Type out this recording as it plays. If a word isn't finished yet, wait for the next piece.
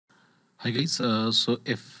Hi guys, so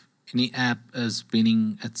if any app is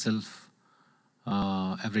pinning itself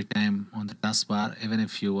every time on the taskbar, even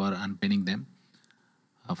if you are unpinning them,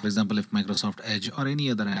 for example, if Microsoft Edge or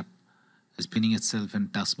any other app is pinning itself in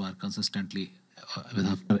taskbar consistently,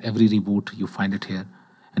 after every reboot you find it here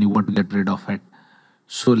and you want to get rid of it.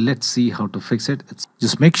 So let's see how to fix it.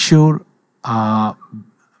 Just make sure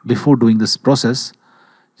before doing this process,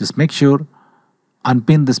 just make sure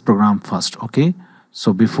unpin this program first. Okay,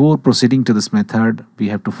 so before proceeding to this method, we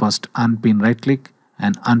have to first unpin, right click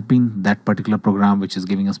and unpin that particular program which is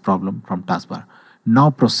giving us problem from taskbar. Now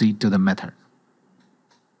proceed to the method.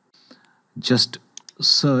 Just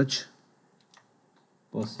search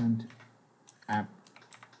 %app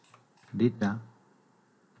data.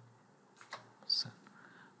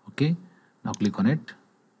 Okay, now click on it.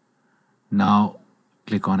 Now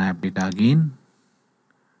click on app data again.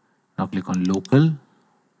 Now click on local.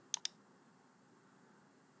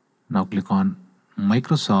 Now click on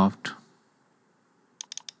Microsoft.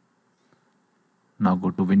 Now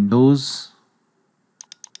go to Windows.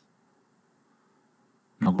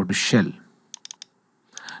 Now go to Shell.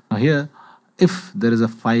 Now here, if there is a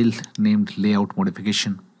file named layout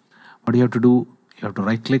modification, what you have to do, you have to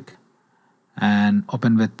right click and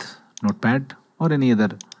open with Notepad or any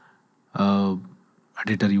other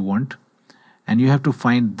editor you want, and you have to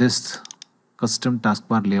find this custom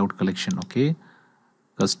taskbar layout collection. Okay,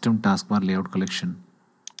 custom taskbar layout collection.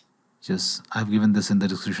 Just I've given this in the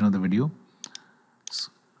description of the video.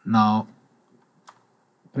 Now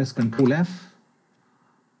press Ctrl F.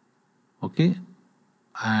 Okay,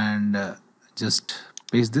 and just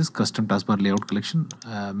paste this custom taskbar layout collection.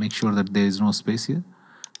 Make sure that there is no space here.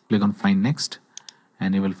 Click on find next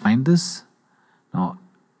and you will find this. Now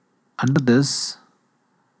under this,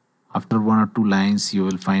 after one or two lines, you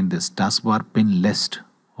will find this taskbar pin list.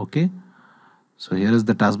 Okay, so here is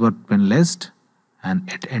the taskbar pin list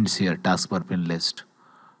and it ends here, taskbar pin list.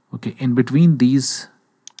 Okay, in between these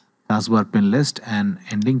taskbar pin list and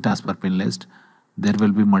ending taskbar pin list, there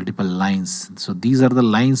will be multiple lines. So these are the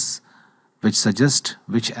lines which suggest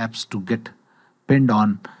which apps to get pinned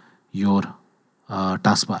on your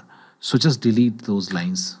taskbar. So just delete those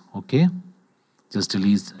lines. Okay, just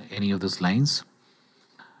delete any of those lines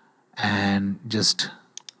and just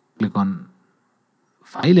click on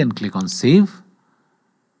file and click on save,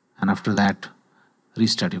 and after that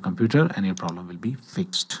restart your computer and your problem will be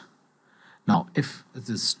fixed. Now if this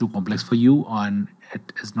is too complex for you and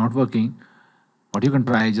it is not working, what you can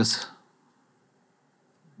try, just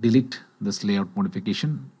delete this layout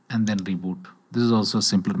modification and then reboot. This is also a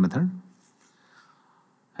simpler method,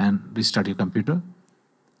 and restart your computer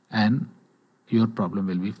and your problem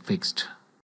will be fixed.